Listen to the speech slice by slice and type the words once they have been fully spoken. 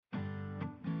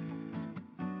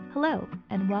Hello,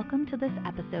 and welcome to this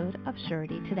episode of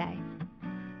Surety Today.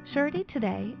 Surety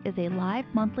Today is a live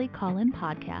monthly call-in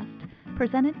podcast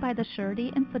presented by the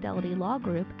Surety and Fidelity Law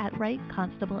Group at Wright,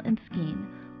 Constable and Skeen,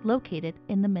 located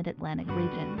in the Mid-Atlantic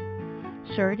region.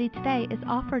 Surety Today is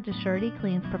offered to Surety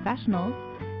Claims professionals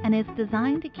and is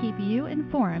designed to keep you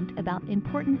informed about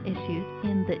important issues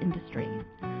in the industry.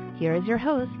 Here is your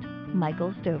host,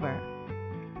 Michael Stover.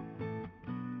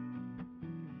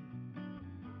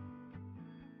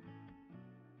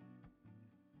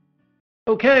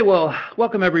 Okay, well,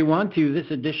 welcome everyone to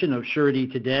this edition of Surety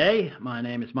Today. My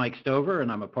name is Mike Stover, and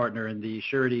I'm a partner in the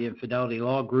Surety and Fidelity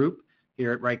Law Group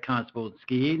here at Wright, Constable and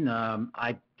Skeen.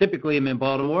 I typically am in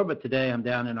Baltimore, but today I'm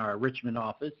down in our Richmond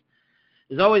office.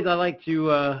 As always, I like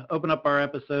to open up our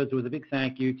episodes with a big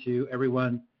thank you to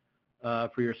everyone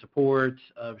for your support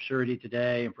of Surety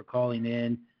Today and for calling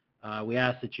in. We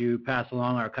ask that you pass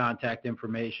along our contact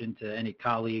information to any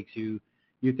colleagues who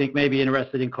you think may be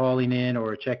interested in calling in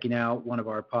or checking out one of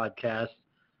our podcasts.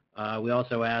 We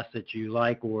also ask that you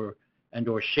like or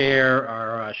share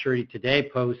our Surety Today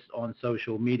posts on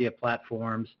social media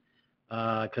platforms,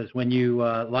 because when you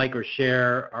like or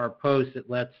share our posts, it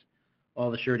lets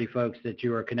all the Surety folks that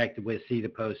you are connected with see the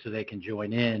post so they can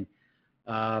join in.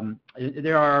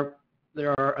 There are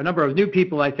a number of new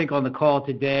people, I think, on the call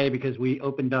today because we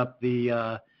opened up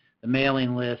the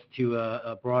mailing list to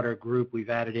a broader group. We've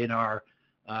added in our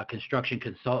construction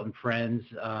consultant friends,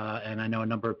 and I know a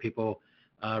number of people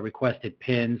requested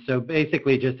pins. So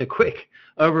basically, just a quick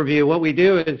overview. What we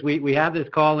do is we have this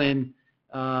call-in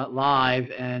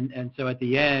live, and so at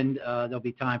the end, there'll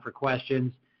be time for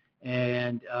questions,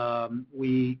 and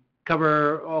we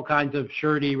cover all kinds of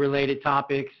surety-related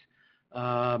topics,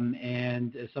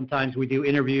 and sometimes we do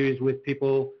interviews with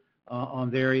people on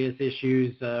various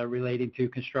issues relating to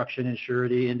construction and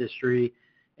surety industry.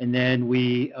 And then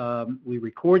we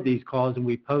record these calls and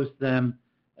we post them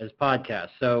as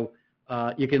podcasts. So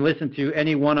you can listen to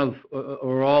any one of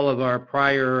or all of our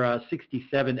prior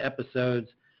 67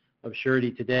 episodes of Surety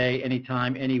Today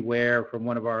anytime, anywhere from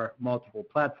one of our multiple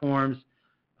platforms.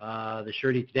 The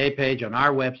Surety Today page on our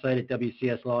website at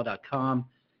wcslaw.com,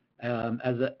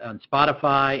 on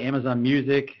Spotify, Amazon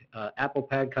Music, Apple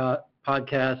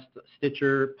Podcast,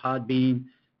 Stitcher, Podbean.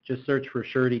 Just search for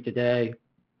Surety Today.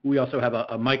 We also have a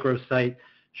microsite,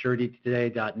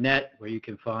 suretytoday.net, where you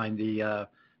can find the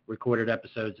recorded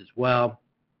episodes as well.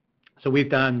 So we've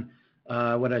done,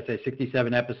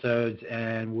 67 episodes,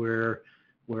 and we're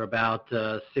about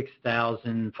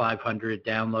 6,500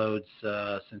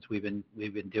 downloads since we've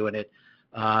been doing it.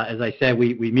 As I said,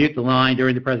 we mute the line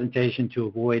during the presentation to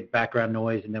avoid background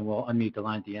noise, and then we'll unmute the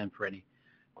line at the end for any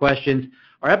questions.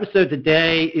 Our episode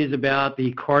today is about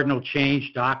the cardinal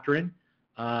change doctrine.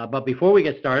 But before we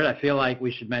get started, I feel like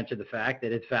we should mention the fact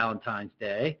that it's Valentine's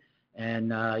Day.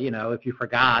 And, if you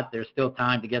forgot, there's still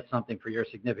time to get something for your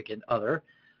significant other.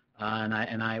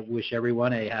 And I wish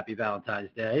everyone a happy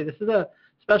Valentine's Day. This is a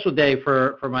special day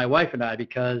for my wife and I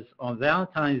because on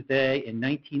Valentine's Day in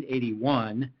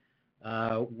 1981,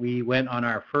 we went on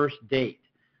our first date.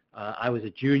 I was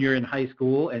a junior in high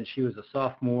school, and she was a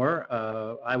sophomore.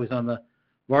 I was on the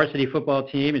varsity football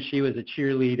team, and she was a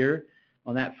cheerleader.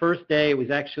 On that first day,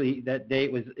 is actually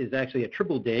a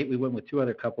triple date. We went with two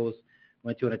other couples,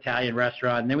 went to an Italian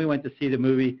restaurant, and then we went to see the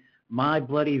movie My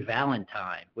Bloody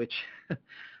Valentine, which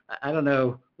I don't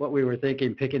know what we were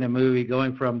thinking, picking a movie,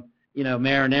 going from,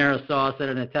 marinara sauce at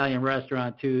an Italian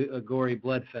restaurant to a gory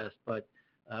blood fest, but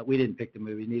we didn't pick the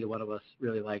movie. Neither one of us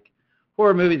really like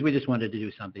horror movies. We just wanted to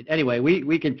do something. Anyway,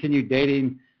 we continued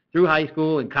dating through high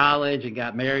school and college and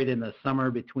got married in the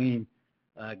summer between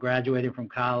graduating from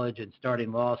college and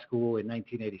starting law school in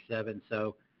 1987.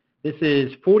 So this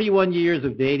is 41 years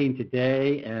of dating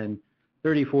today and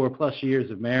 34 plus years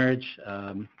of marriage.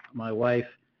 My wife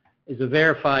is a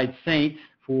verified saint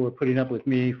for putting up with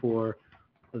me for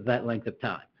that length of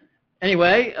time.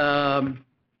 Anyway,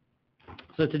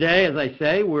 so today, as I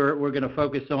say, we're going to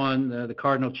focus on the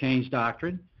cardinal change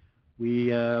doctrine.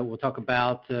 We'll talk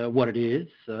about what it is,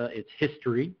 its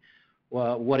history,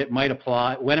 what it might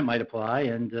apply, when it might apply,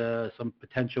 and some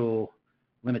potential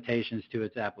limitations to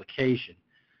its application.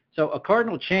 So a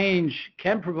cardinal change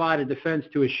can provide a defense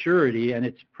to a surety and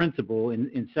its principal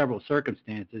in several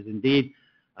circumstances. Indeed,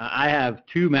 I have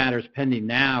two matters pending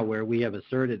now where we have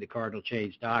asserted the cardinal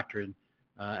change doctrine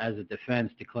as a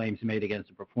defense to claims made against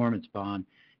a performance bond.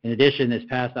 In addition, this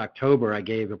past October, I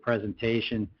gave a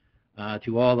presentation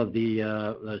to all of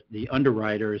the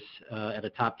underwriters at a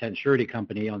top 10 surety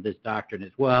company on this doctrine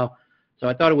as well. So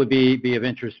I thought it would be of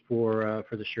interest for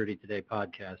the Surety Today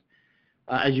podcast.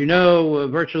 As you know,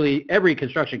 virtually every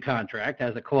construction contract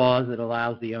has a clause that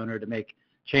allows the owner to make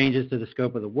changes to the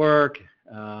scope of the work.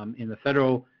 In the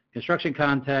federal construction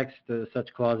context,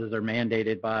 such clauses are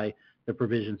mandated by the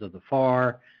provisions of the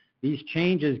FAR. These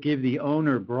changes give the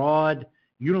owner broad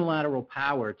unilateral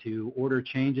power to order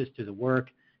changes to the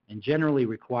work and generally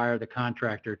require the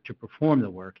contractor to perform the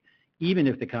work, even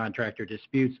if the contractor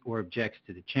disputes or objects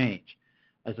to the change.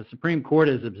 As the Supreme Court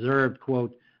has observed,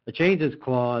 quote, the changes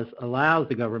clause allows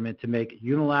the government to make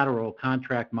unilateral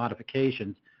contract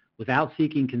modifications without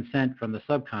seeking consent from the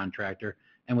subcontractor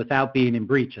and without being in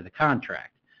breach of the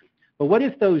contract. But what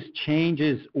if those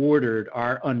changes ordered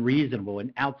are unreasonable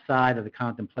and outside of the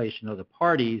contemplation of the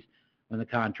parties when the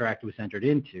contract was entered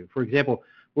into? For example,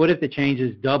 what if the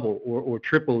changes double or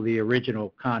triple the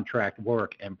original contract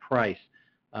work and price,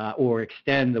 or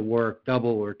extend the work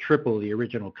double or triple the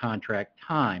original contract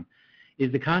time?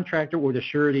 Is the contractor or the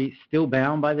surety still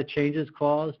bound by the changes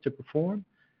clause to perform?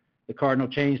 The cardinal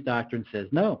change doctrine says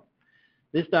no.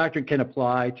 This doctrine can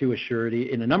apply to a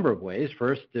surety in a number of ways.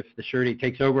 First, if the surety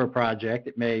takes over a project,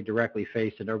 it may directly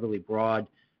face an overly broad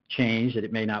change that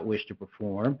it may not wish to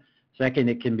perform. Second,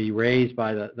 it can be raised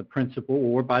by the principal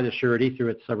or by the surety through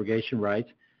its subrogation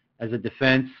rights as a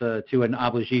defense to an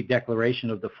obligee declaration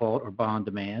of default or bond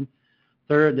demand.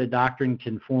 Third, the doctrine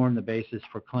can form the basis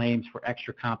for claims for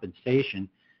extra compensation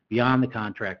beyond the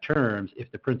contract terms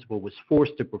if the principal was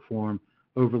forced to perform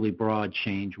overly broad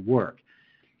change work.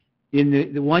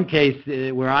 In the one case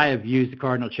where I have used the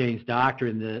cardinal change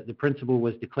doctrine, the principal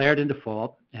was declared in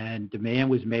default and demand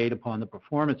was made upon the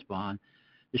performance bond.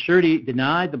 The surety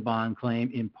denied the bond claim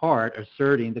in part,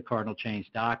 asserting the cardinal change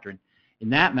doctrine. In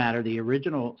that matter, the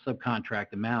original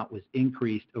subcontract amount was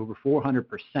increased over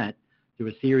 400% through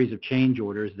a series of change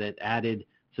orders that added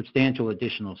substantial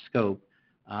additional scope,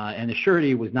 and the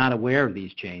surety was not aware of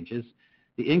these changes.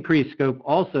 The increased scope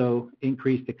also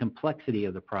increased the complexity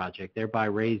of the project, thereby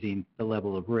raising the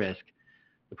level of risk.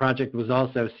 The project was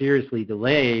also seriously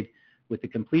delayed, with the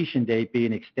completion date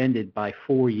being extended by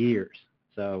 4 years.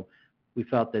 So we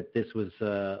felt that this was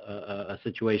a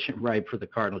situation ripe for the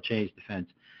cardinal change defense.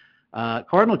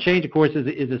 Cardinal change, of course,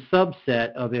 is a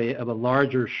subset of a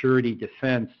larger surety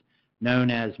defense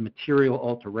known as material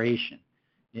alteration.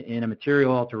 In a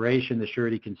material alteration, the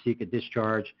surety can seek a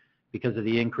discharge because of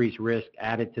the increased risk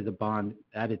added to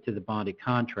the bonded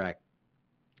contract.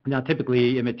 Now,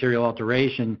 typically, in material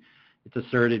alteration, it's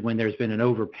asserted when there's been an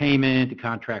overpayment, the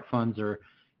contract funds are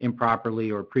improperly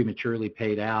or prematurely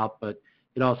paid out, but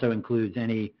it also includes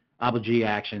any obligee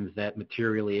actions that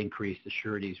materially increase the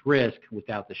surety's risk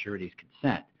without the surety's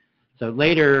consent. So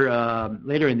later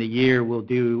in the year, we'll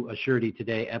do a Surety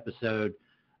Today episode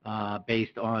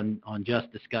based on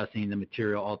just discussing the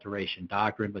material alteration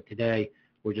doctrine, but today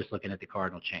we're just looking at the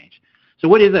cardinal change. So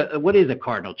what is a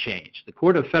cardinal change? The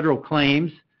Court of Federal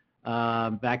Claims,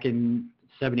 back in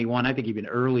 71, I think even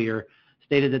earlier,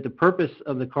 stated that the purpose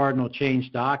of the cardinal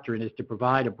change doctrine is to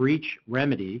provide a breach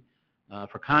remedy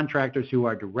for contractors who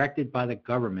are directed by the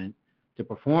government to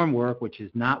perform work which is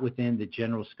not within the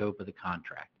general scope of the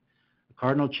contract. The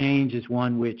cardinal change is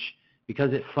one which,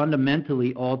 because it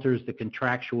fundamentally alters the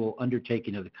contractual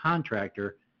undertaking of the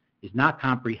contractor, is not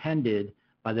comprehended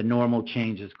by the normal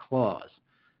changes clause.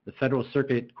 The Federal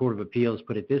Circuit Court of Appeals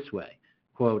put it this way,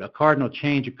 quote, a cardinal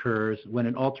change occurs when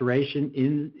an alteration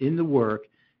in the work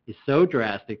is so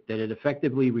drastic that it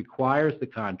effectively requires the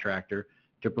contractor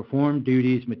to perform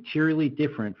duties materially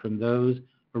different from those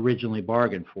originally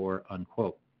bargained for,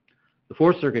 unquote. The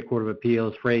Fourth Circuit Court of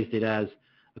Appeals phrased it as,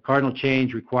 a cardinal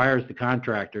change requires the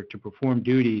contractor to perform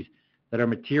duties that are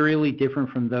materially different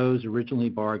from those originally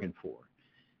bargained for.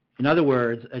 In other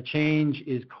words, a change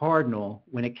is cardinal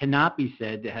when it cannot be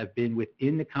said to have been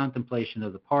within the contemplation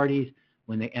of the parties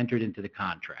when they entered into the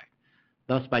contract.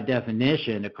 Thus, by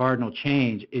definition, a cardinal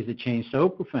change is a change so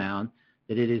profound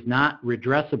that it is not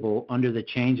redressable under the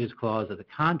changes clause of the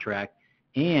contract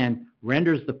and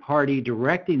renders the party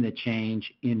directing the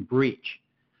change in breach.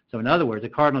 So in other words, a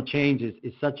cardinal change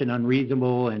is such an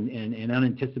unreasonable and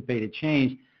unanticipated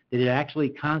change that it actually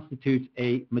constitutes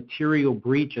a material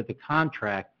breach of the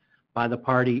contract by the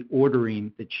party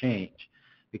ordering the change.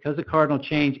 Because a cardinal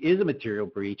change is a material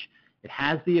breach, it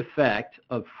has the effect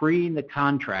of freeing the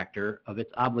contractor of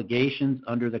its obligations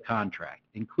under the contract,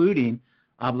 including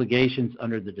obligations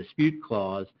under the dispute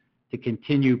clause to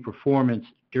continue performance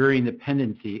during the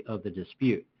pendency of the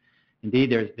dispute.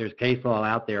 Indeed, there's case law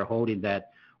out there holding that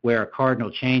where a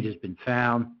cardinal change has been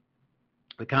found,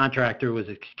 the contractor was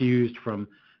excused from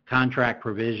contract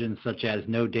provisions such as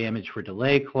no damage for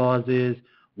delay clauses,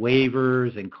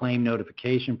 waivers, and claim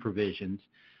notification provisions.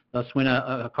 Thus, when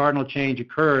a cardinal change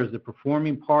occurs, the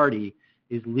performing party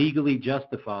is legally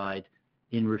justified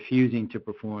in refusing to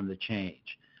perform the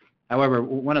change. However,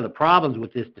 one of the problems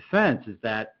with this defense is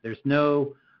that there's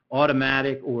no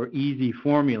automatic or easy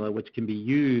formula which can be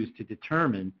used to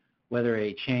determine whether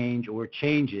a change or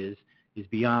changes is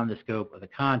beyond the scope of the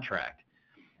contract.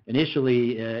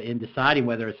 Initially, in deciding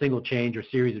whether a single change or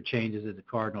series of changes is a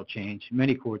cardinal change,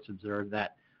 many courts observe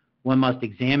that one must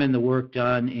examine the work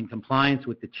done in compliance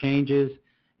with the changes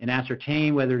and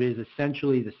ascertain whether it is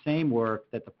essentially the same work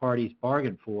that the parties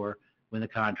bargained for when the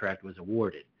contract was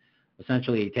awarded.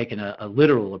 Essentially taking a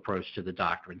literal approach to the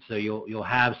doctrine. So you'll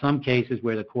have some cases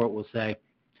where the court will say,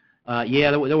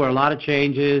 yeah, there were a lot of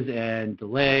changes and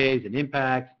delays and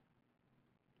impacts,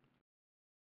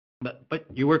 but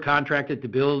you were contracted to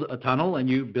build a tunnel and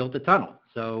you built a tunnel.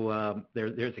 So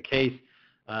there's a case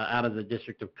out of the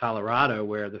District of Colorado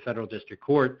where the Federal District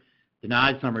Court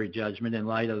denied summary judgment in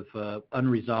light of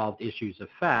unresolved issues of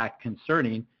fact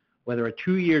concerning whether a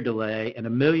 2-year delay and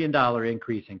 $1 million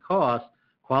increase in cost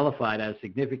qualified as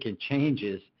significant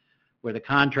changes where the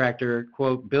contractor,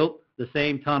 quote, built the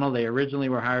same tunnel they originally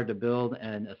were hired to build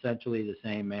and essentially the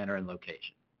same manner and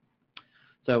location.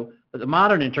 So the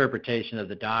modern interpretation of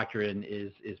the doctrine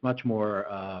is much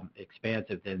more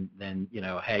expansive than, you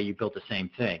know, hey, you built the same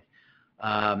thing.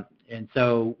 And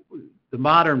so the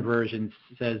modern version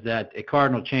says that a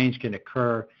cardinal change can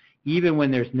occur even when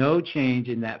there's no change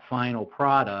in that final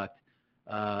product,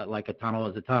 like a tunnel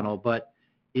is a tunnel, but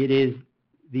it is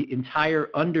the entire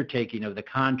undertaking of the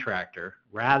contractor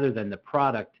rather than the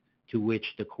product to which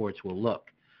the courts will look.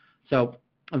 So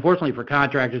unfortunately for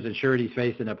contractors and sureties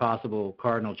facing a possible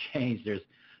cardinal change, there's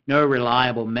no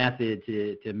reliable method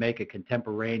to make a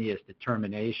contemporaneous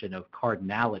determination of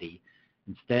cardinality.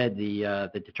 Instead, the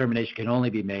determination can only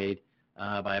be made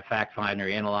by a fact finder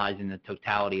analyzing the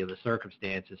totality of the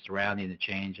circumstances surrounding the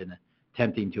change and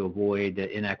attempting to avoid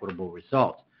inequitable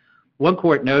results. One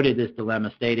court noted this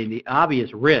dilemma, stating the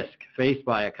obvious risk faced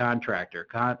by a contractor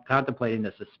contemplating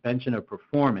the suspension of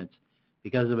performance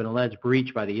because of an alleged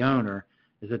breach by the owner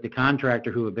is that the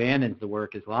contractor who abandons the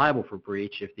work is liable for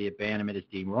breach if the abandonment is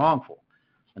deemed wrongful.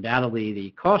 Undoubtedly, the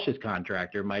cautious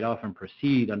contractor might often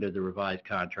proceed under the revised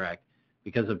contract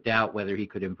because of doubt whether he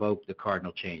could invoke the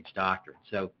cardinal change doctrine.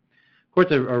 So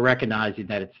courts are recognizing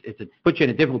that it puts you in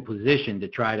a difficult position to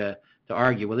try to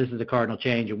argue, well, this is a cardinal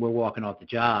change and we're walking off the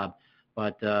job.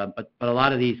 But a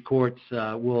lot of these courts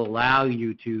will allow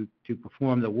you to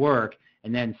perform the work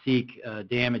and then seek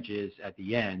damages at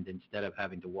the end instead of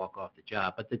having to walk off the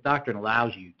job. But the doctrine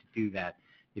allows you to do that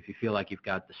if you feel like you've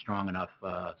got the strong enough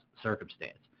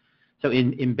circumstance. So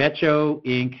in Betcho,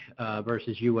 Inc.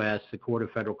 Versus U.S., the Court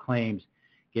of Federal Claims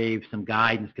gave some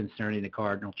guidance concerning the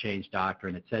cardinal change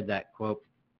doctrine. It said that, quote,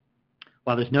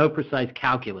 while there's no precise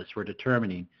calculus for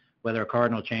determining whether a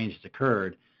cardinal change has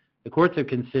occurred, the courts have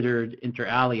considered inter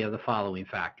alia the following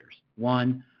factors.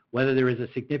 1, whether there is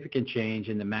a significant change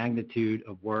in the magnitude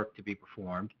of work to be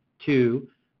performed. 2,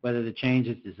 whether the change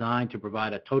is designed to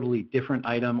provide a totally different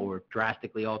item or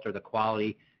drastically alter the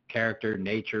quality, character,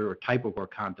 nature, or type of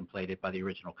work contemplated by the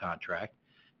original contract.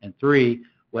 And 3,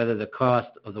 whether the cost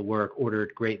of the work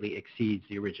ordered greatly exceeds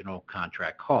the original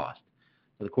contract cost.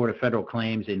 So the Court of Federal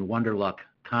Claims in Wonderluck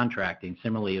Contracting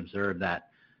similarly observed that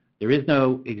there is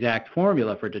no exact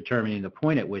formula for determining the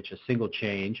point at which a single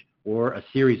change or a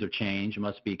series of change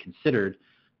must be considered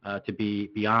to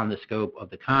be beyond the scope of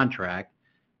the contract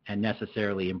and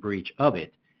necessarily in breach of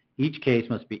it. Each case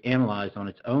must be analyzed on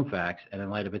its own facts and in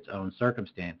light of its own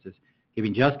circumstances,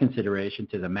 giving just consideration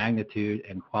to the magnitude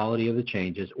and quality of the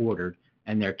changes ordered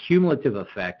and their cumulative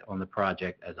effect on the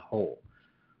project as a whole.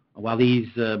 While these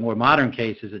more modern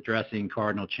cases addressing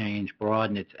cardinal change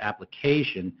broaden its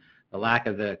application, the lack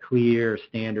of a clear,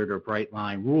 standard, or bright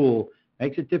line rule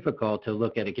makes it difficult to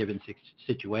look at a given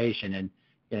situation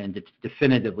and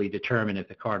definitively determine if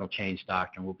the cardinal change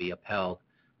doctrine will be upheld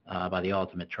by the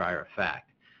ultimate trier of fact.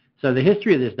 So the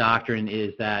history of this doctrine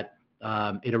is that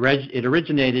it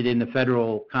originated in the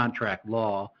federal contract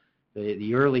law.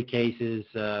 The early cases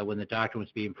when the doctrine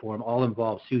was being formed all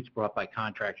involved suits brought by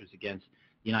contractors against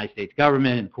the United States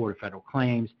government and the Court of Federal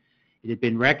Claims. It had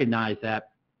been recognized that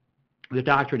the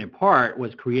doctrine, in part,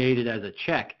 was created as a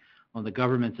check on the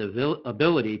government's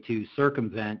ability to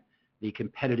circumvent the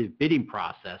competitive bidding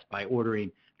process by ordering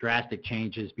drastic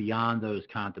changes beyond those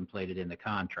contemplated in the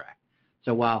contract.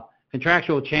 So while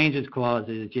contractual changes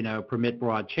clauses, permit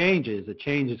broad changes, a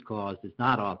changes clause does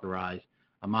not authorize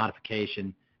a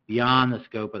modification beyond the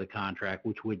scope of the contract,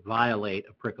 which would violate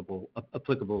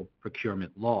applicable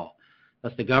procurement law.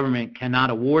 Thus, the government cannot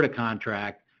award a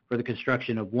contract for the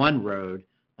construction of one road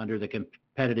under the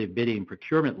competitive bidding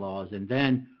procurement laws, and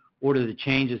then order the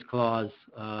changes clause,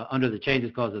 under the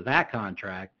changes clause of that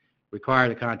contract, require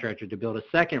the contractor to build a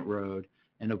second road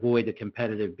and avoid the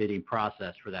competitive bidding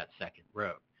process for that second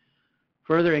road.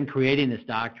 Further, in creating this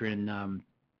doctrine,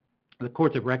 the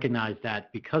courts have recognized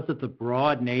that because of the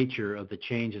broad nature of the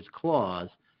changes clause,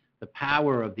 the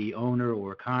power of the owner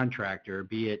or contractor,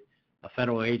 be it a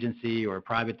federal agency or a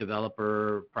private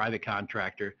developer, private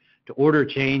contractor, to order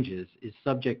changes is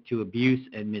subject to abuse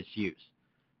and misuse.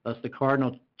 Thus, the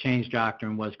cardinal change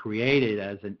doctrine was created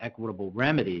as an equitable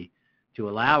remedy to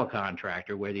allow a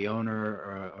contractor where the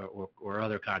owner or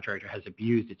other contractor has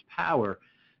abused its power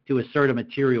to assert a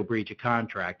material breach of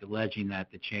contract, alleging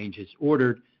that the changes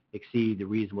ordered exceed the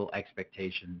reasonable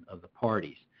expectation of the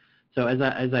parties. So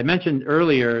as I mentioned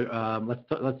earlier,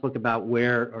 let's talk about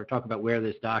where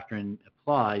this doctrine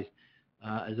applies.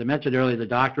 As I mentioned earlier, the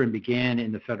doctrine began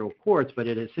in the federal courts, but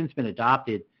it has since been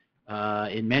adopted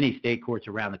in many state courts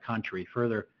around the country.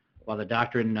 Further, while the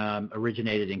doctrine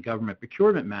originated in government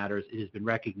procurement matters, it has been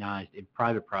recognized in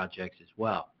private projects as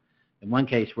well. In one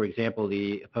case, for example,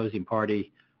 the opposing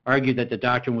party argued that the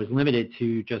doctrine was limited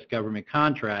to just government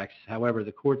contracts. However,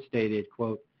 the court stated,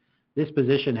 quote, "This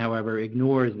position, however,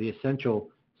 ignores the essential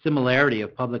similarity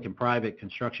of public and private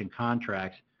construction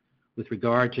contracts with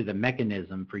regard to the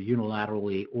mechanism for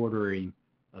unilaterally ordering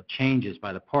of changes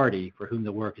by the party for whom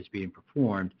the work is being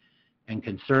performed and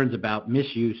concerns about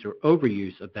misuse or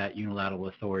overuse of that unilateral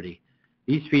authority.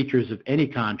 These features of any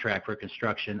contract for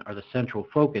construction are the central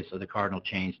focus of the cardinal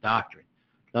change doctrine."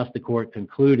 Thus, the court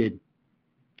concluded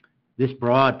this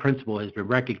broad principle has been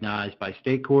recognized by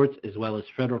state courts as well as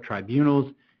federal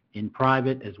tribunals in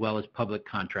private as well as public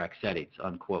contract settings,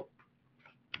 unquote.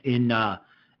 In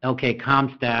L.K.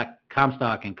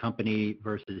 Comstock and Company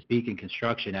versus Beacon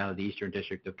Construction out of the Eastern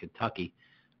District of Kentucky,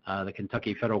 the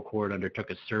Kentucky Federal Court undertook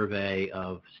a survey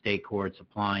of state courts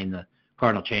applying the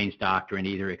cardinal change doctrine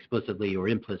either explicitly or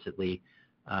implicitly,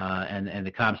 and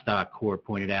the Comstock Court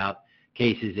pointed out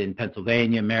cases in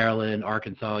Pennsylvania, Maryland,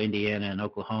 Arkansas, Indiana, and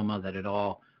Oklahoma that had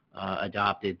all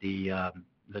adopted the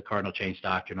cardinal change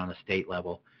doctrine on the state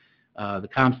level. The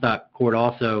Comstock Court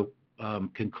also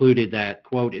concluded that,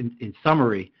 quote, in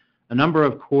summary, a number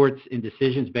of courts in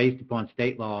decisions based upon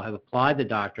state law have applied the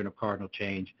doctrine of cardinal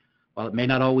change. While it may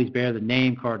not always bear the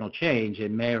name cardinal change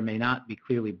and may or may not be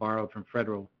clearly borrowed from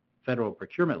federal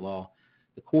procurement law,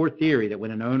 the core theory that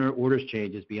when an owner orders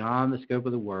changes beyond the scope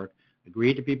of the work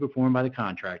agreed to be performed by the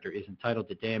contractor is entitled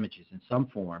to damages in some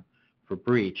form for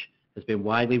breach has been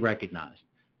widely recognized.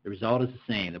 The result is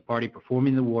the same. The party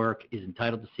performing the work is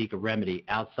entitled to seek a remedy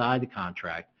outside the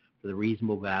contract for the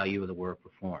reasonable value of the work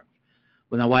performed.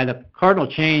 Well, now, why the cardinal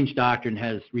change doctrine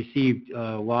has received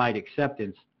wide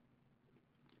acceptance,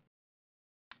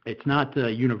 it's not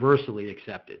universally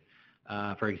accepted.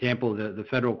 For example, the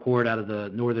federal court out of the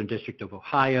Northern District of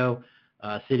Ohio,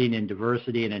 sitting in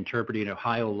diversity and interpreting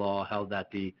Ohio law, held that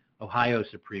the Ohio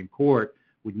Supreme Court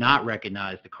would not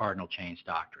recognize the cardinal change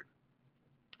doctrine.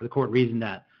 The court reasoned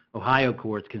that Ohio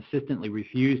courts consistently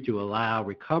refuse to allow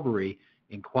recovery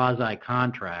in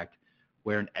quasi-contract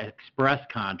where an express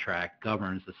contract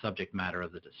governs the subject matter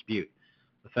of the dispute.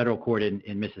 The federal court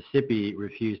in Mississippi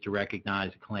refused to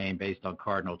recognize a claim based on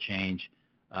cardinal change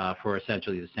for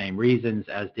essentially the same reasons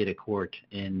as did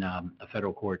a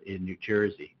federal court in New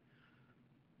Jersey.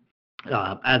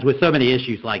 As with so many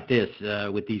issues like this,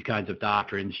 with these kinds of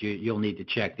doctrines, you'll need to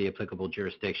check the applicable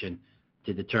jurisdiction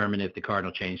to determine if the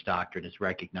cardinal change doctrine is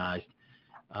recognized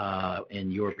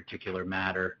in your particular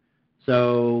matter.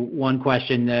 So one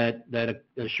question that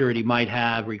a surety might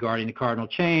have regarding the cardinal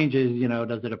change is,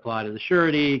 does it apply to the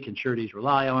surety? Can sureties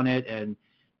rely on it? And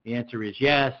the answer is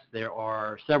yes. There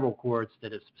are several courts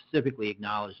that have specifically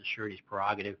acknowledged the surety's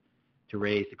prerogative to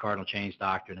raise the cardinal change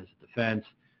doctrine as a defense.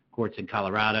 Courts in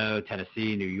Colorado,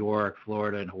 Tennessee, New York,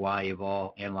 Florida, and Hawaii have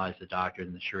all analyzed the doctrine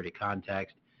in the surety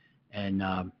context. And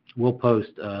we'll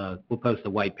post a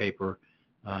white paper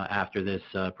after this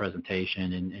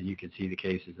presentation, and you can see the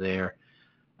cases there.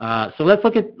 So let's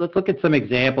look at some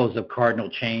examples of cardinal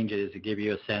changes to give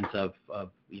you a sense of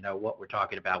what we're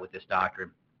talking about with this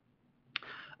doctrine.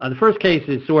 The first case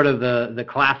is sort of the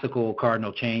classical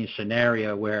cardinal change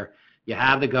scenario where you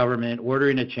have the government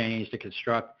ordering a change to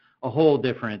construct a whole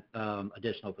different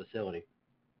additional facility.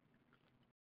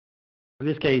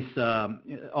 This case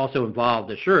also involved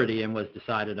a surety and was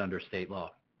decided under state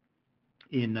law.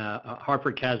 In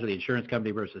Hartford Casualty Insurance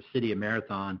Company versus City of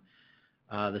Marathon,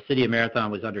 the City of Marathon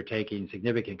was undertaking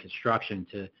significant construction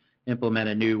to implement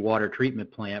a new water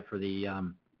treatment plant for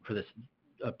this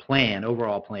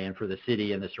overall plan for the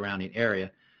city and the surrounding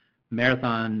area.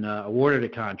 Marathon awarded a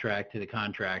contract to the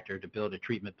contractor to build a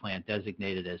treatment plant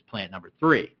designated as Plant Number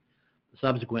 3.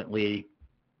 Subsequently,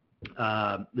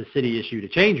 the city issued a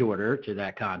change order to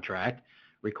that contract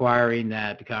requiring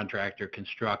that the contractor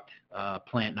construct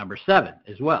Plant Number 7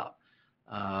 as well.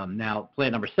 Now,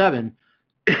 Plant Number 7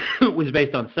 was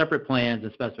based on separate plans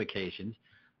and specifications,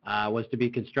 was to be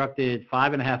constructed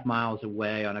 5.5 miles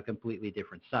away on a completely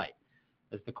different site.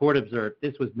 As the court observed,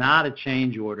 this was not a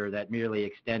change order that merely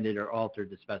extended or altered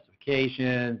the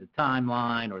specifications, the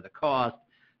timeline, or the cost.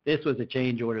 This was a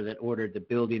change order that ordered the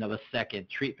building of a second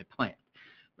treatment plant.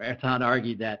 Marathon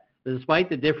argued that despite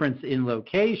the difference in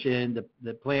location,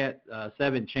 the Plant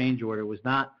 7 change order was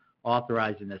not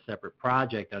authorized in a separate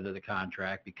project under the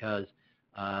contract because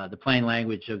the plain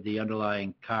language of the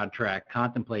underlying contract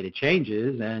contemplated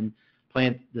changes, and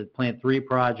the Plant 3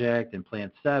 project and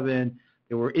Plant 7,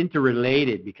 they were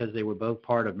interrelated because they were both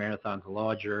part of Marathon's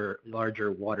larger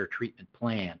water treatment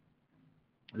plan.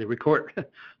 The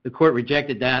court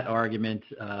rejected that argument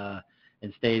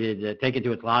and stated, taken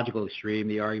to its logical extreme,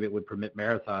 the argument would permit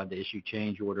Marathon to issue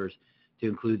change orders to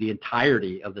include the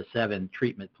entirety of the 7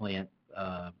 treatment plants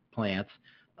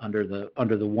under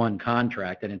the one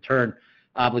contract, and in turn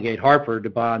obligate Hartford to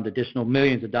bond additional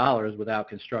millions of dollars without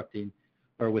constructing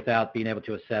or without being able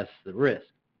to assess the risk.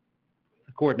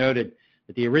 The court noted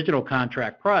that the original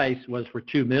contract price was for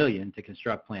 $2 million to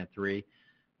construct Plant 3.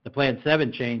 The Plant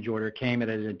 7 change order came at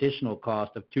an additional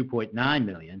cost of $2.9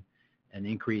 million, an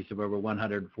increase of over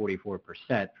 144%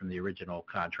 from the original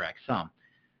contract sum.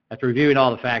 After reviewing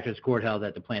all the factors, the court held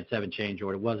that the Plant 7 change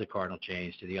order was a cardinal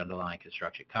change to the underlying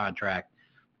construction contract.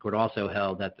 The court also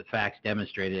held that the facts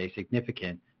demonstrated a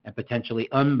significant and potentially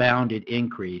unbounded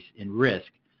increase in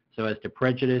risk so as to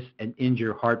prejudice and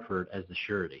injure Hartford as the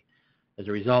surety. As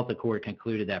a result, the court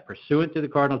concluded that pursuant to the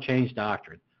cardinal change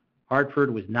doctrine,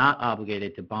 Hartford was not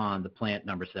obligated to bond the Plant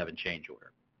Number 7 change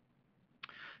order.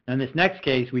 Now, in this next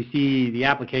case, we see the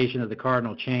application of the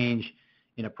cardinal change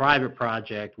in a private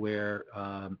project where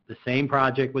the same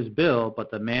project was built, but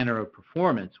the manner of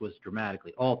performance was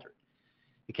dramatically altered.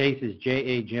 The case is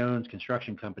J.A. Jones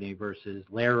Construction Company versus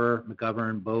Lehrer,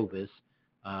 McGovern, Bovis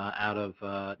out of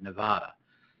Nevada.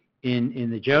 In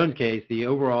the Jones case, the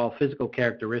overall physical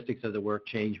characteristics of the work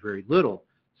changed very little,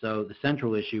 so the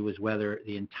central issue was whether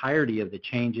the entirety of the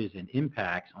changes and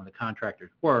impacts on the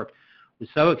contractor's work was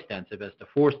so extensive as to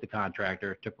force the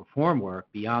contractor to perform work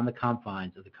beyond the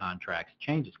confines of the contract's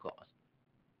changes clause.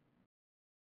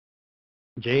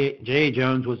 J.A.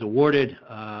 Jones was awarded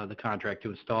the contract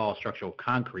to install structural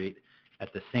concrete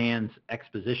at the Sands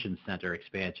Exposition Center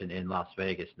expansion in Las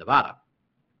Vegas, Nevada.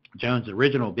 Jones'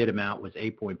 original bid amount was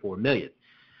 $8.4 million.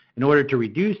 In order to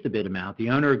reduce the bid amount, the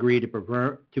owner agreed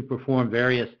to perform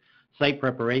various site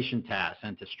preparation tasks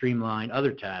and to streamline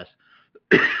other tasks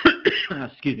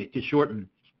to shorten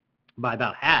by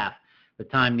about half the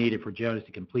time needed for Jones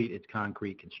to complete its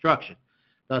concrete construction,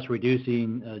 thus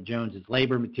reducing Jones's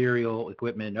labor, material,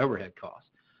 equipment, and overhead costs.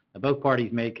 Now, both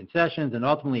parties made concessions and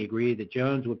ultimately agreed that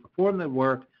Jones would perform the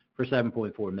work for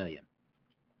 $7.4 million.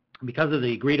 Because of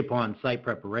the agreed-upon site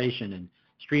preparation and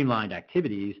streamlined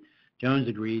activities, Jones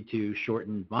agreed to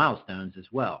shorten milestones as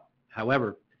well.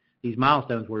 However, these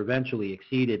milestones were eventually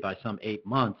exceeded by some 8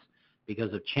 months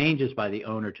because of changes by the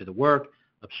owner to the work,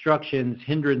 obstructions,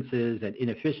 hindrances, and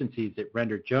inefficiencies that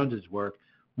rendered Jones's work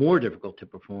more difficult to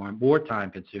perform, more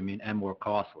time-consuming, and more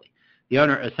costly. The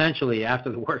owner essentially,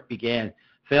 after the work began,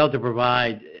 failed to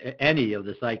provide any of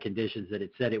the site conditions that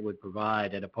it said it would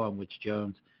provide and upon which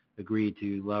Jones agreed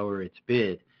to lower its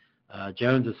bid.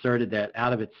 Jones asserted that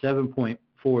out of its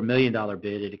 $7.4 million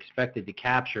bid, it expected to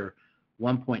capture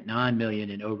 $1.9 million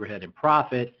in overhead and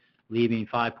profit, leaving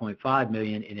 $5.5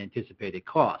 million in anticipated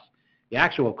costs. The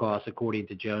actual costs, according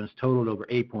to Jones, totaled over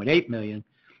 $8.8 million,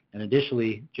 and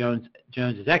additionally,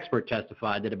 Jones's expert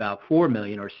testified that about $4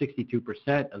 million, or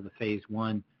 62% of the Phase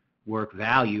 1 work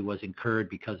value, was incurred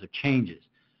because of changes.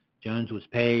 Jones was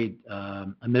paid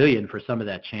 $1 million for some of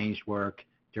that changed work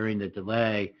during the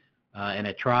delay, and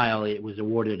at trial it was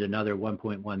awarded another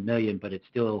 $1.1 million, but it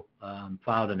still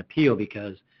filed an appeal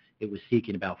because it was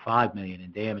seeking about $5 million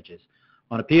in damages.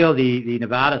 On appeal, the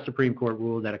Nevada Supreme Court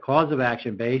ruled that a cause of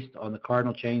action based on the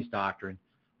cardinal change doctrine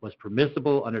was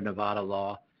permissible under Nevada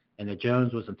law, and that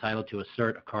Jones was entitled to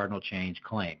assert a cardinal change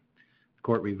claim. The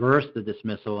court reversed the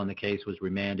dismissal, and the case was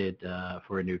remanded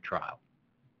for a new trial.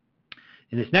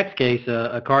 In this next case,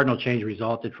 a cardinal change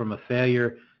resulted from a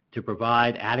failure to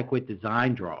provide adequate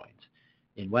design drawings.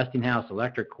 In Westinghouse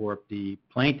Electric Corp., the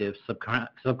plaintiffs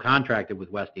subcontracted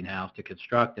with Westinghouse to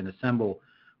construct and assemble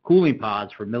cooling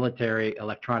pods for military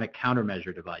electronic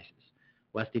countermeasure devices.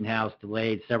 Westinghouse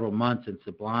delayed several months in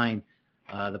supplying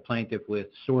the plaintiff with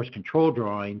source control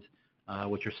drawings,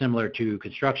 which are similar to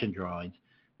construction drawings.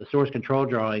 The source control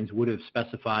drawings would have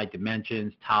specified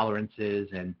dimensions, tolerances,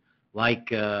 and like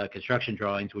construction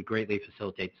drawings would greatly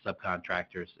facilitate the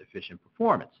subcontractor's efficient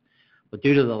performance. But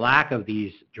due to the lack of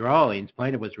these drawings,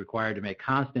 plaintiff was required to make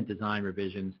constant design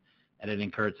revisions, and it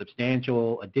incurred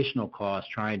substantial additional costs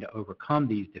trying to overcome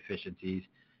these deficiencies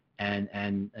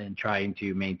and trying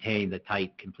to maintain the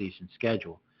tight completion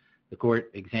schedule. The court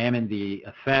examined the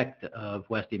effect of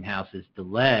Westinghouse's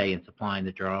delay in supplying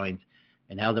the drawings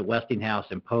and held that Westinghouse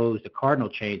imposed a cardinal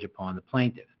change upon the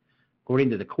plaintiff. According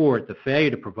to the court, the failure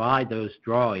to provide those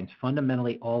drawings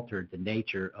fundamentally altered the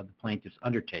nature of the plaintiff's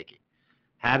undertaking.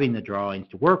 Having the drawings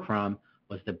to work from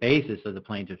was the basis of the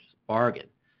plaintiff's bargain.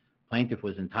 Plaintiff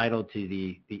was entitled to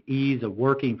the ease of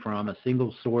working from a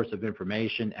single source of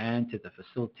information and to the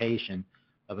facilitation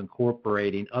of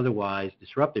incorporating otherwise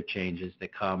disruptive changes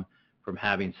that come from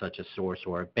having such a source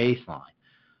or a baseline.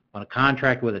 On a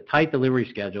contract with a tight delivery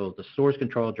schedule, the source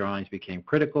control drawings became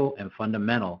critical and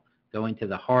fundamental, going to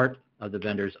the heart of the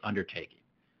vendor's undertaking.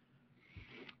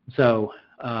 So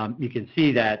you can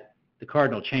see that the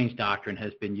cardinal change doctrine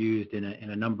has been used in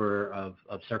a number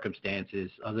of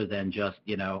circumstances other than just,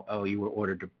 oh, you were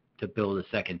ordered to build a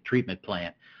second treatment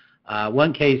plant.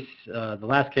 One case, the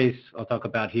last case I'll talk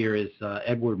about here is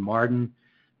Edward Martin.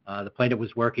 The plaintiff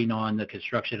was working on the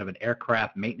construction of an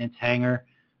aircraft maintenance hangar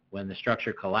when the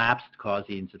structure collapsed,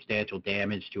 causing substantial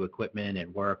damage to equipment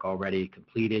and work already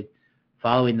completed.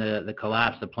 Following the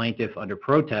collapse, the plaintiff, under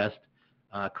protest,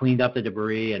 cleaned up the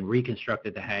debris and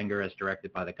reconstructed the hangar as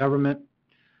directed by the government.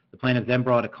 The plaintiff then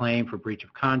brought a claim for breach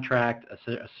of contract,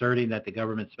 asserting that the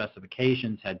government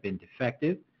specifications had been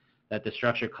defective, that the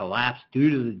structure collapsed due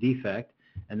to the defect,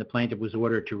 and the plaintiff was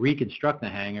ordered to reconstruct the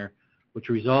hangar, which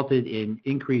resulted in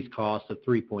increased costs of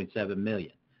 $3.7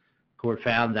 million. The court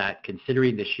found that,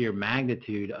 considering the sheer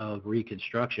magnitude of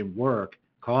reconstruction work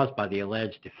caused by the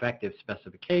alleged defective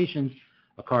specifications,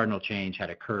 a cardinal change had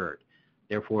occurred.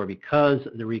 Therefore, because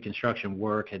the reconstruction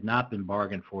work had not been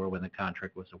bargained for when the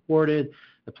contract was awarded,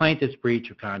 the plaintiff's breach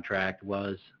of contract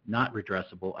was not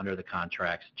redressable under the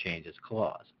contract's changes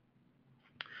clause.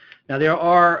 Now, there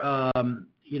are,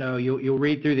 you'll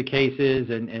read through the cases,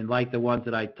 and like the ones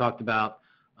that I talked about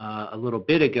a little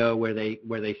bit ago, where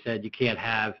they said you can't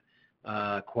have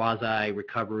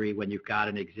quasi-recovery when you've got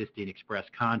an existing express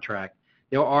contract.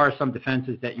 There are some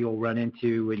defenses that you'll run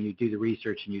into when you do the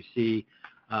research and you see.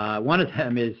 One of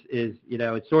them is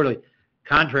it's sort of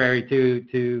contrary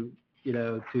to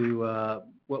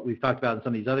what we've talked about in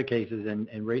some of these other cases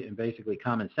and basically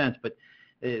common sense. But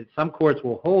some courts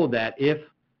will hold that if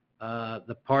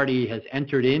the party has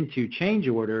entered into change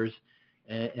orders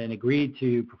and agreed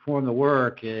to perform the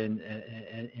work in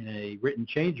a written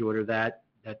change order, that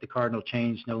the cardinal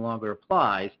change no longer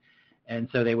applies, and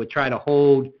so they would try to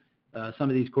hold. Some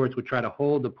of these courts would try to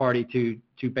hold the party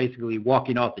to basically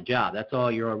walking off the job. That's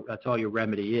all your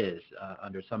remedy is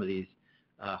under some of these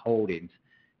holdings,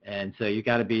 and so you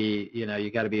got to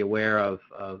be aware of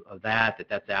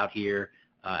that's out here.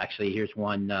 Actually, here's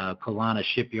one: Kalana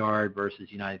Shipyard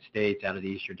versus United States out of the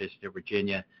Eastern District of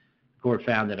Virginia. The court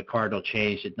found that a cardinal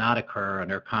change did not occur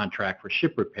under a contract for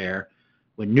ship repair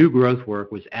when new growth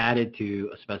work was added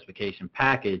to a specification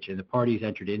package and the parties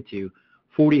entered into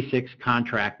 46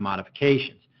 contract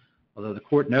modifications. Although the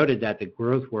court noted that the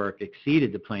growth work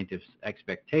exceeded the plaintiff's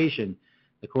expectation,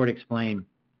 the court explained,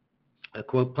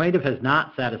 quote, plaintiff has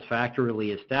not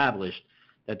satisfactorily established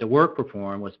that the work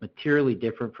performed was materially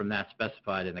different from that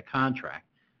specified in the contract.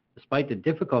 Despite the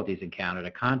difficulties encountered,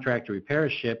 a contract to repair a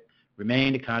ship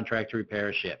remained a contract to repair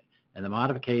a ship, and the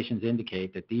modifications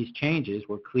indicate that these changes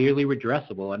were clearly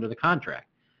redressable under the contract.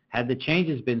 Had the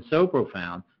changes been so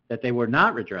profound that they were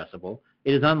not redressable,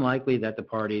 it is unlikely that the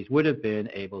parties would have been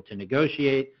able to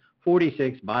negotiate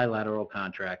 46 bilateral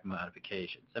contract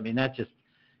modifications. I mean, that just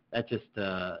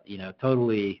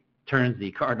totally turns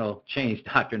the cardinal change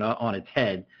doctrine on its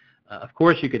head. Of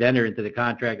course, you could enter into the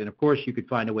contract, and of course, you could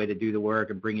find a way to do the work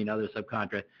and bring in other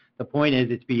subcontractors. The point is,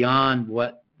 it's beyond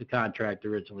what the contract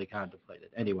originally contemplated.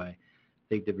 Anyway, I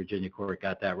think the Virginia court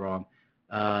got that wrong.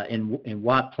 In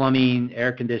Watt Plumbing,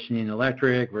 Air Conditioning,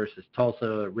 Electric versus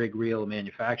Tulsa Rig Reel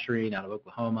Manufacturing out of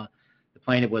Oklahoma, the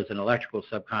plaintiff was an electrical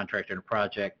subcontractor in a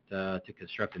project to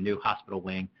construct a new hospital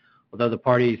wing. Although the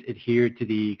parties adhered to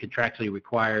the contractually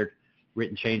required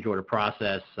written change order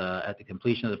process, at the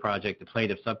completion of the project, the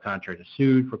plaintiff subcontractor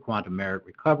sued for quantum merit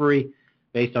recovery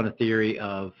based on a theory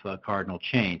of cardinal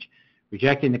change.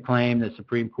 Rejecting the claim, the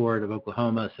Supreme Court of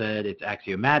Oklahoma said it's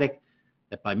axiomatic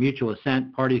that by mutual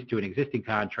assent, parties to an existing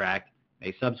contract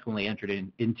may subsequently enter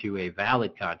into a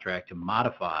valid contract to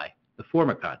modify the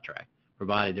former contract,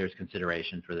 provided there's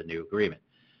consideration for the new agreement.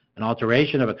 An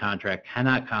alteration of a contract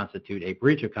cannot constitute a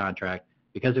breach of contract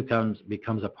because it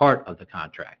becomes a part of the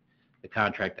contract. The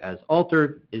contract as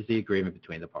altered is the agreement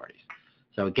between the parties.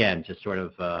 So again, just sort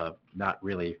of not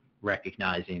really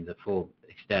recognizing the full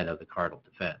extent of the cardinal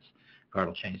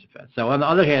change defense. So on the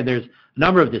other hand, there's a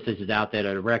number of decisions out there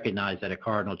that recognize that a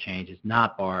cardinal change is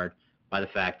not barred by the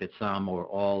fact that some or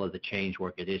all of the change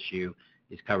work at issue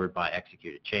is covered by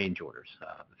executed change orders.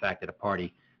 The fact that a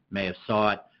party may have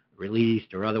sought,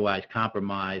 released, or otherwise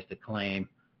compromised a claim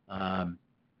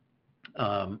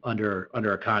under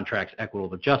a contract's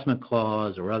equitable adjustment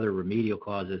clause or other remedial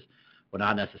clauses will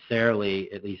not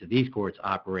necessarily, at least in these courts,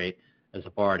 operate as a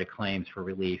bar to claims for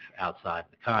relief outside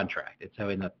the contract. And so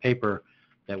in the paper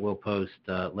that we'll post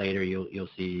later, you'll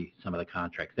see some of the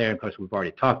contracts there. And of course, we've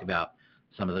already talked about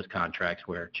some of those contracts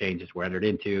where changes were entered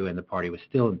into and the party was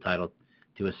still entitled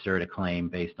to assert a claim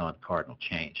based on cardinal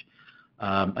change.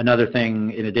 Another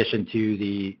thing, in addition to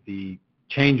the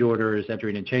change orders,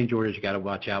 entering in change orders, you got to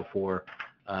watch out for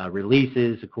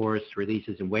releases, of course,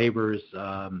 releases and waivers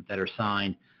that are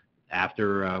signed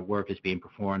after work is being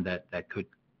performed that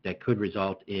could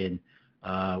result in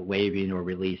waiving or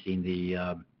releasing the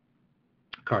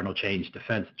cardinal change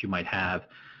defense that you might have.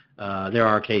 There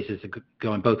are cases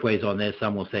going both ways on this.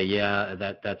 Some will say,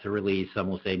 yeah, that's a release. Some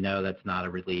will say, no, that's not a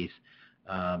release.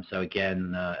 So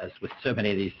again, as with so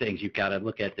many of these things, you've got to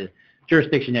look at the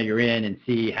jurisdiction that you're in and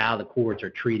see how the courts are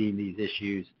treating these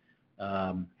issues.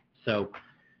 So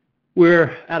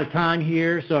we're out of time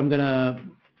here, so I'm going to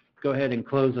go ahead and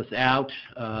close us out.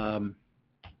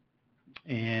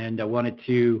 And I wanted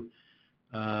to,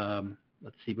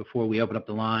 let's see, before we open up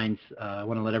the lines, I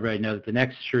want to let everybody know that the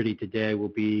next Surety Today will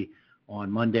be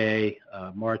on Monday,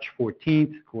 March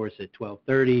 14th, of course, at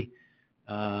 12:30.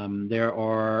 There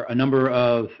are a number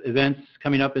of events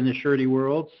coming up in the surety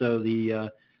world. So the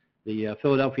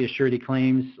Philadelphia Surety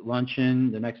Claims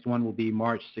Luncheon, the next one will be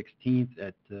March 16th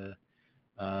at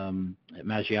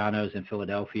Maggiano's in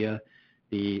Philadelphia.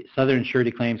 The Southern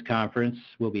Surety Claims Conference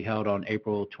will be held on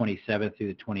April 27th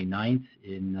through the 29th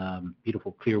in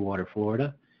beautiful Clearwater,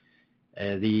 Florida.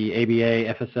 The ABA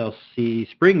FSLC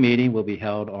Spring Meeting will be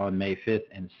held on May 5th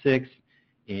and 6th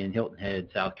in Hilton Head,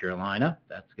 South Carolina.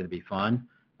 That's going to be fun.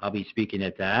 I'll be speaking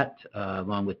at that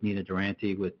along with Nina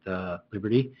Durante with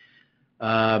Liberty.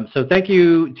 So thank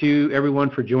you to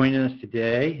everyone for joining us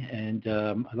today, and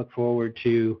I look forward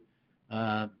to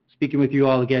speaking with you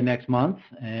all again next month.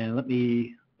 And let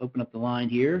me open up the line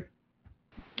here.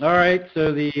 All right,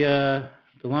 so the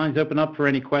line's open up for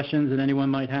any questions that anyone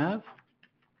might have.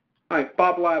 Hi,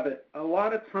 Bob Lavitt. A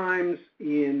lot of times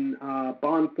in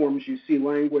bond forms you see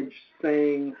language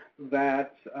saying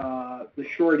that the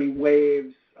surety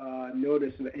waives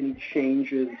notice of any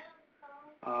changes.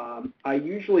 I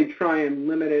usually try and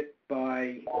limit it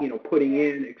by, putting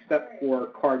in except for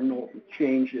cardinal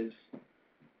changes.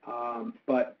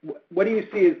 But what do you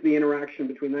see as the interaction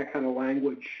between that kind of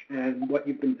language and what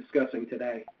you've been discussing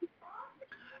today?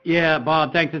 Yeah,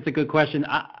 Bob, thanks. That's a good question.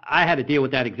 I had to deal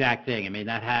with that exact thing. I mean,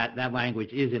 that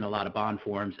language is in a lot of bond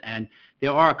forms, and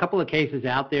there are a couple of cases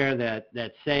out there that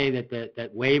say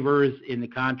that waivers in the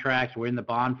contracts or in the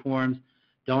bond forms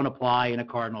don't apply in a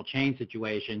cardinal change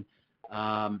situation.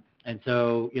 And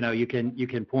so, you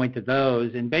can point to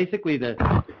those. And basically, the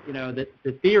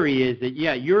theory is that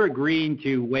you're agreeing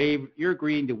to waive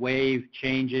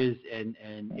changes and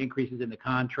increases in the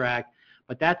contract,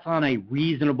 but that's on a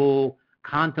reasonable,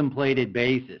 contemplated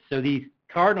basis. So these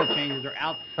cardinal changes are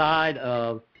outside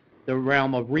of the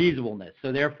realm of reasonableness.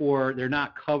 So therefore, they're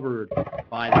not covered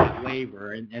by that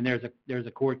waiver. And there's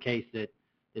a court case that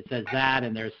says that,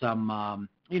 and there's some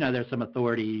there's some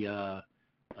authority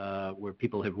where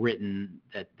people have written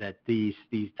that these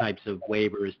types of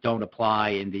waivers don't apply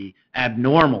in the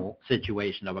abnormal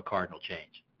situation of a cardinal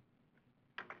change.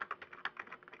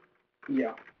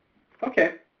 Yeah.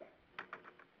 Okay.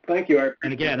 Thank you.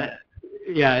 And again,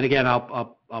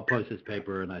 I'll post this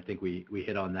paper, and I think we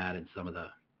hit on that in some of the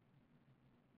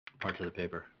parts of the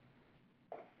paper.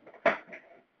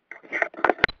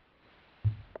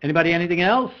 Anybody, anything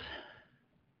else?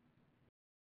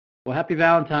 Well, happy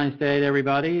Valentine's Day to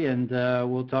everybody, and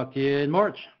we'll talk to you in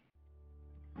March.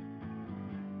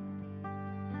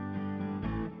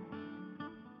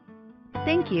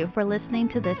 Thank you for listening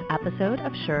to this episode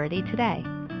of Surety Today.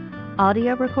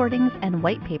 Audio recordings and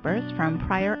white papers from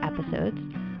prior episodes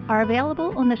are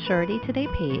available on the Surety Today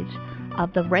page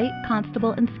of the Wright,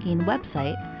 Constable & Skeen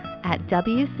website at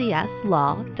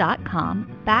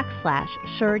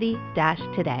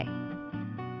wcslaw.com/surety-today.